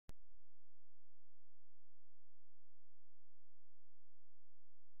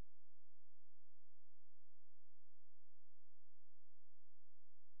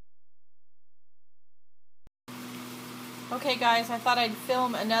Okay guys, I thought I'd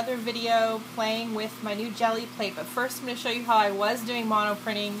film another video playing with my new jelly plate, but first I'm going to show you how I was doing mono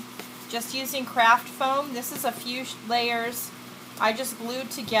printing just using craft foam. This is a few layers I just glued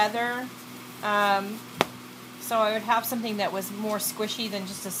together so I would have something that was more squishy than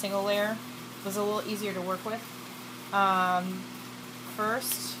just a single layer. It was a little easier to work with.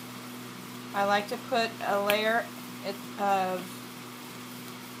 First, I like to put a layer of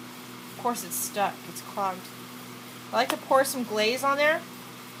course it's stuck, it's clogged. I like to pour some glaze on there,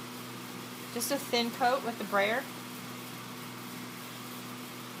 just a thin coat with the brayer.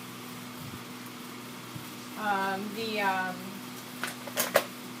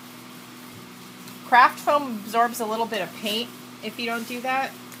 Craft foam absorbs a little bit of paint if you don't do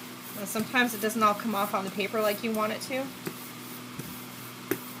that. Sometimes it doesn't all come off on the paper like you want it to.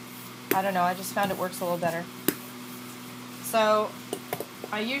 I don't know, I just found it works a little better. So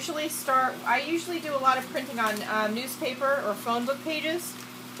I usually do a lot of printing on newspaper or phone book pages.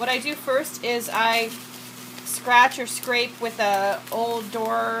 What I do first is I scratch or scrape with a old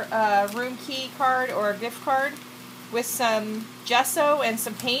door room key card or a gift card with some gesso and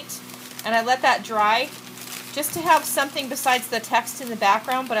some paint, and I let that dry just to have something besides the text in the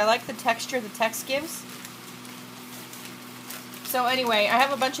background, but I like the texture the text gives. So anyway, I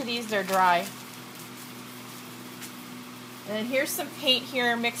have a bunch of these that are dry. And then here's some paint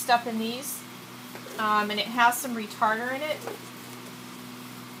here mixed up in these, and it has some retarder in it.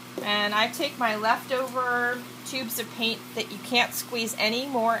 And I take my leftover tubes of paint that you can't squeeze any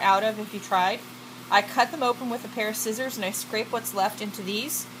more out of if you tried. I cut them open with a pair of scissors and I scrape what's left into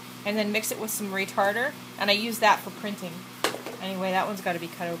these and then mix it with some retarder, and I use that for printing. Anyway, that one's got to be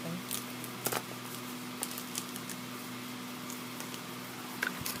cut open.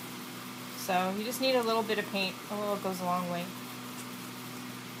 So you just need a little bit of paint. A little goes a long way.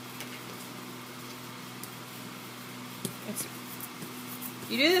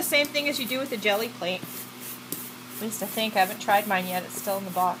 You do the same thing as you do with the jelly plate. At least I think. I haven't tried mine yet. It's still in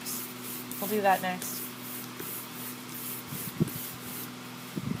the box. We'll do that next.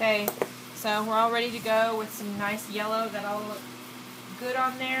 Okay, so we're all ready to go with some nice yellow that'll look good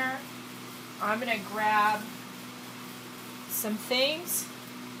on there. I'm going to grab some things,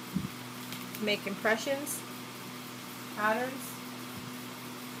 make impressions, patterns.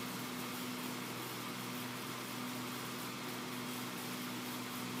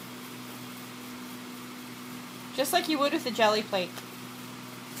 Just like you would with the jelly plate.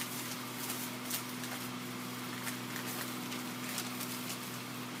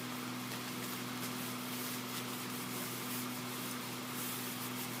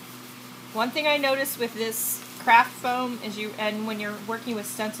 One thing I noticed with this craft foam is and when you're working with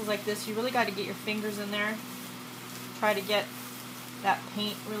stencils like this, you really got to get your fingers in there. Try to get that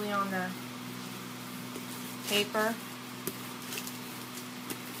paint really on the paper.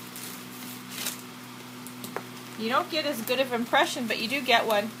 You don't get as good of an impression, but you do get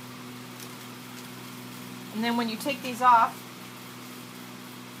one. And then when you take these off,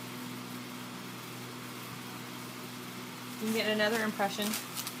 you can get another impression.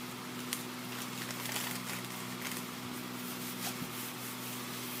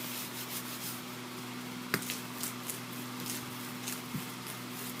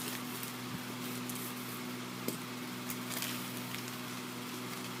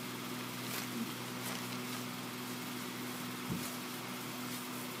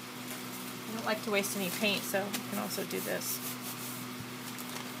 I don't like to waste any paint, so you can also do this.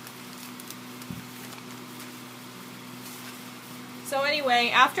 So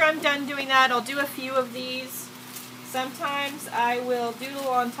anyway, after I'm done doing that, I'll do a few of these. Sometimes I will doodle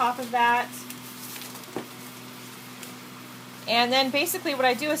on top of that. And then basically what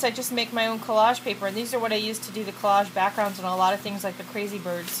I do is I just make my own collage paper, and these are what I use to do the collage backgrounds on a lot of things like the crazy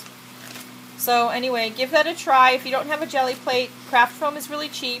birds. So anyway, give that a try. If you don't have a jelly plate, craft foam is really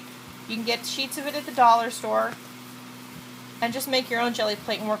cheap. You can get sheets of it at the dollar store and just make your own jelly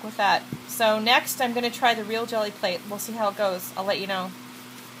plate and work with that. So next I'm going to try the real jelly plate. We'll see how it goes. I'll let you know.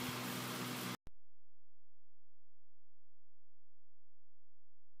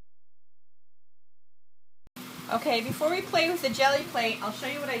 Okay, before we play with the jelly plate, I'll show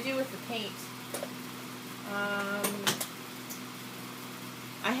you what I do with the paint.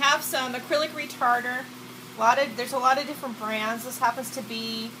 I have some acrylic retarder. There's a lot of different brands. This happens to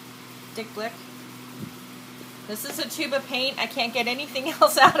be Dick Blick. This is a tube of paint. I can't get anything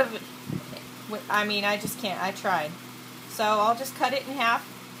else out of it. I mean, I just can't. I tried. So I'll just cut it in half.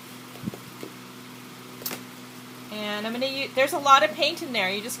 And I'm going to use, there's a lot of paint in there.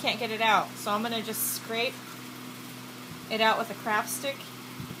 You just can't get it out. So I'm going to just scrape it out with a craft stick.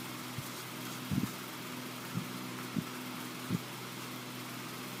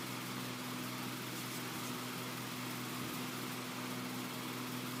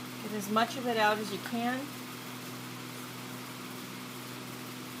 Get as much of it out as you can.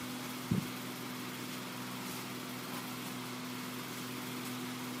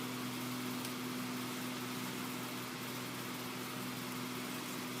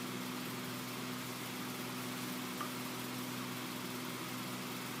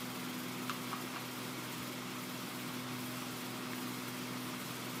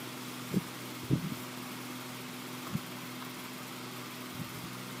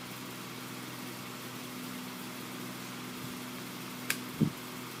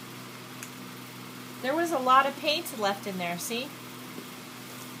 There was a lot of paint left in there, see?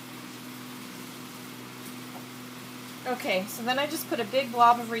 Okay, so then I just put a big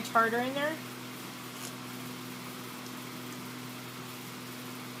blob of retarder in there.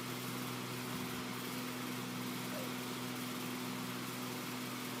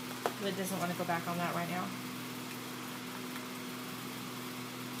 Lid doesn't want to go back on that right now.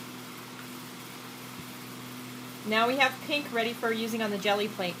 Now we have pink ready for using on the jelly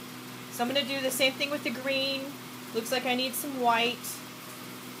plate. So I'm going to do the same thing with the green. Looks like I need some white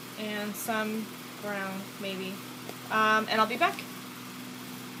and some brown, maybe. And I'll be back.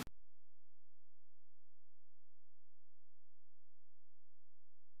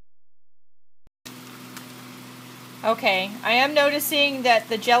 Okay, I am noticing that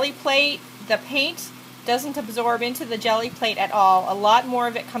the jelly plate, the paint, doesn't absorb into the jelly plate at all. A lot more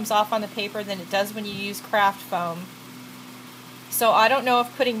of it comes off on the paper than it does when you use craft foam. So I don't know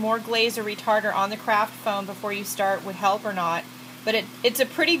if putting more glaze or retarder on the craft foam before you start would help or not. But it's a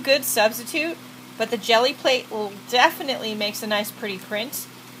pretty good substitute, but the jelly plate will definitely makes a nice pretty print.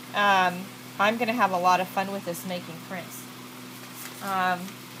 I'm going to have a lot of fun with this making prints.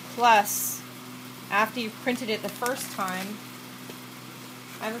 Plus, after you've printed it the first time,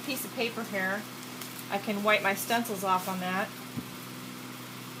 I have a piece of paper here. I can wipe my stencils off on that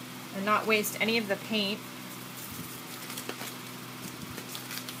and not waste any of the paint.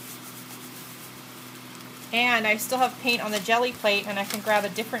 And I still have paint on the jelly plate, and I can grab a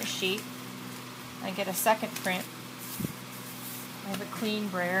different sheet and get a second print. I have a clean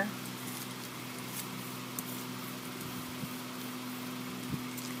brayer.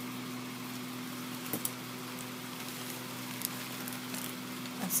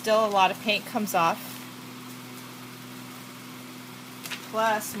 And still a lot of paint comes off.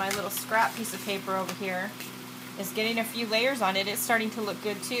 Plus, my little scrap piece of paper over here is getting a few layers on it. It's starting to look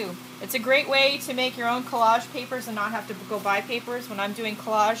good too. It's a great way to make your own collage papers and not have to go buy papers. When I'm doing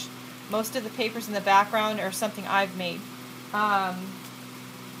collage, most of the papers in the background are something I've made. I'm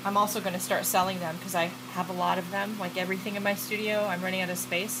also going to start selling them because I have a lot of them, like everything in my studio. I'm running out of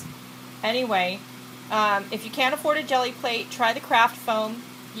space. Anyway, if you can't afford a jelly plate, try the craft foam.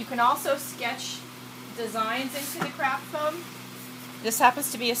 You can also sketch designs into the craft foam. This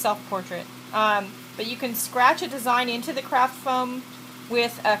happens to be a self-portrait. But you can scratch a design into the craft foam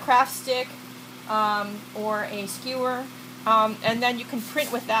with a craft stick or a skewer, and then you can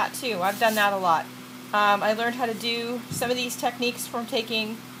print with that too. I've done that a lot. I learned how to do some of these techniques from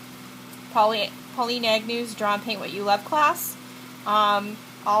taking Pauline Agnew's Draw and Paint What You Love class.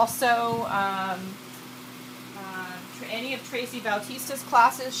 Also, any of Tracy Bautista's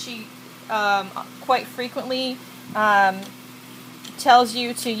classes, she quite frequently tells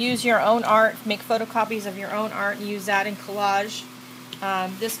you to use your own art, make photocopies of your own art, and use that in collage.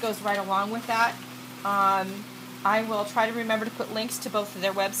 This goes right along with that. I will try to remember to put links to both of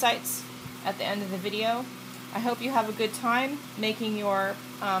their websites at the end of the video. I hope you have a good time making your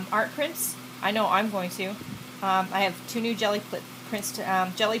art prints. I know I'm going to. I have 2 new jelly plates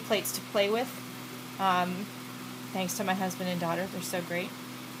to play with. Thanks to my husband and daughter. They're so great.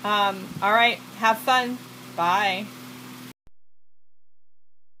 Alright, have fun. Bye.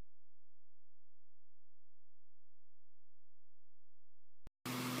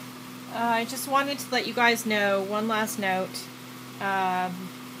 I just wanted to let you guys know, one last note,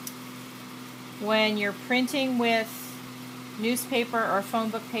 when you're printing with newspaper or phone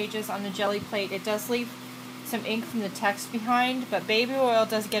book pages on the jelly plate, it does leave some ink from the text behind, but baby oil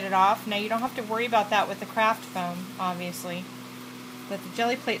does get it off. Now you don't have to worry about that with the craft foam, obviously, but the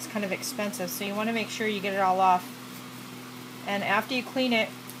jelly plate's kind of expensive, so you want to make sure you get it all off. And after you clean it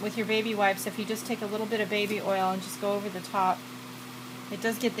with your baby wipes, if you just take a little bit of baby oil and just go over the top, it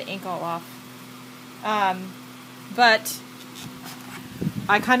does get the ink all off. But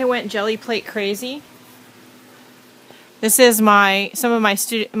I kind of went jelly plate crazy. This is some of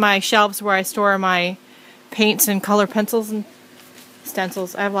my shelves where I store my paints and color pencils and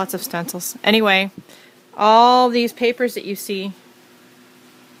stencils. I have lots of stencils. Anyway, all these papers that you see.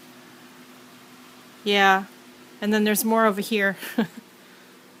 Yeah, and then there's more over here.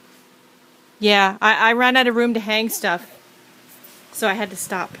 Yeah, I ran out of room to hang stuff, so I had to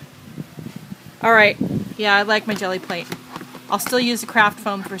stop. Alright, yeah, I like my jelly plate. I'll still use the craft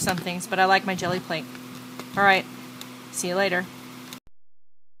foam for some things, but I like my jelly plate. Alright, see you later.